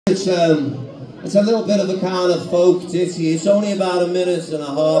It's a little bit of a kind of folk ditty. It's only about a minute and a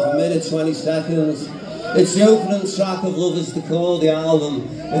half, a minute 20 seconds. It's the opening track of Love Is The Call, the album.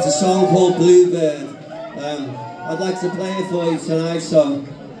 It's a song called Bluebird. I'd like to play it for you tonight, so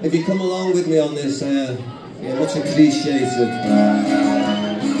if you come along with me on this, yeah, much appreciated.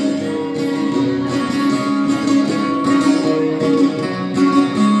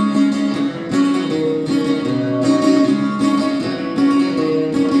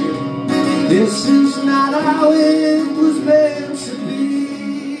 This is not how it was meant to be.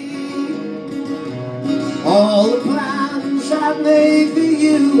 All the plans I made for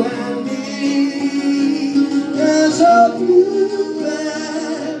you and me. There's a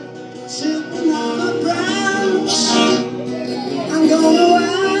bluebird sitting on a branch. I'm gonna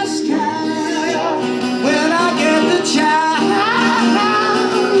ask her when I get the chance.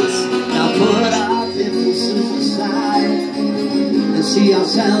 Now put our differences aside and see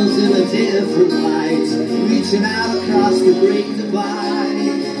ourselves in a different light, reaching out across the great divide.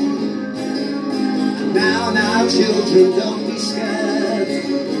 And now, children, don't be scared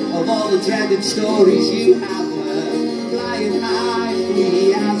of all the dreaded stories you have heard, flying high,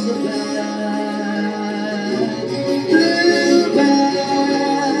 free as a bird. Bluebird,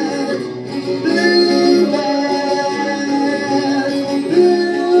 bluebird,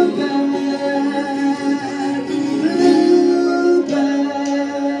 bluebird,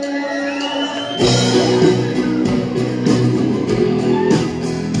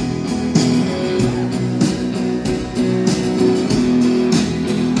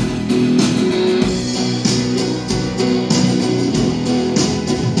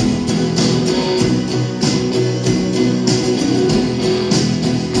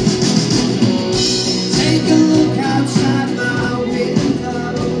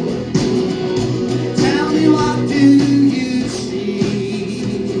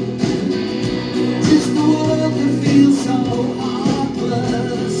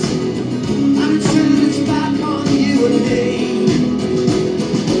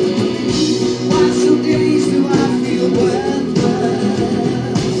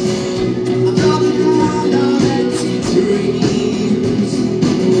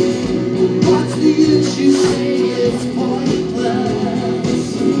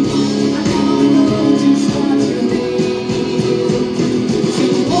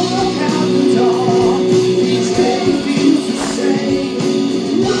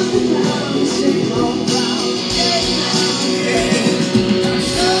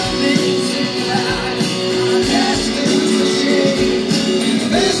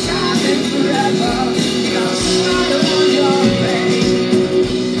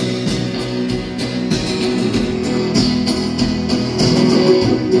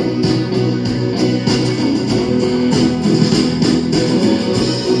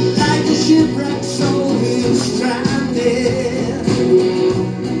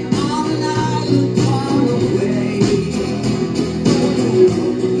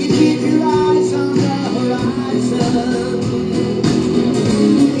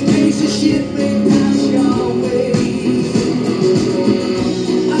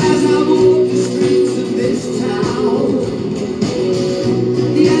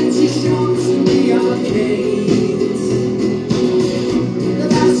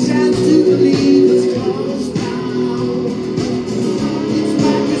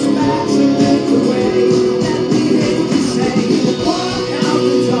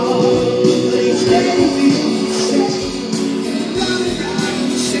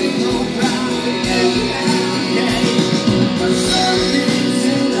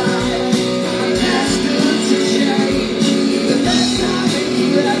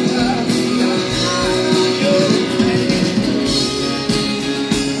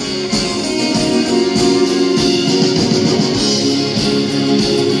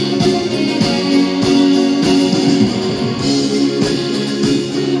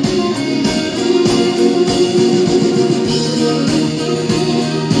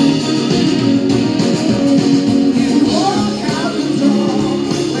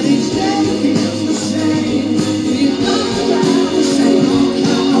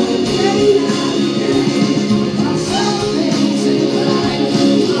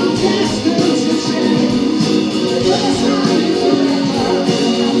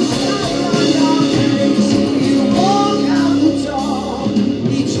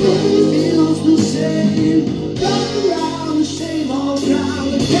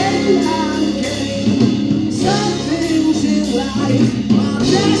 Some things in life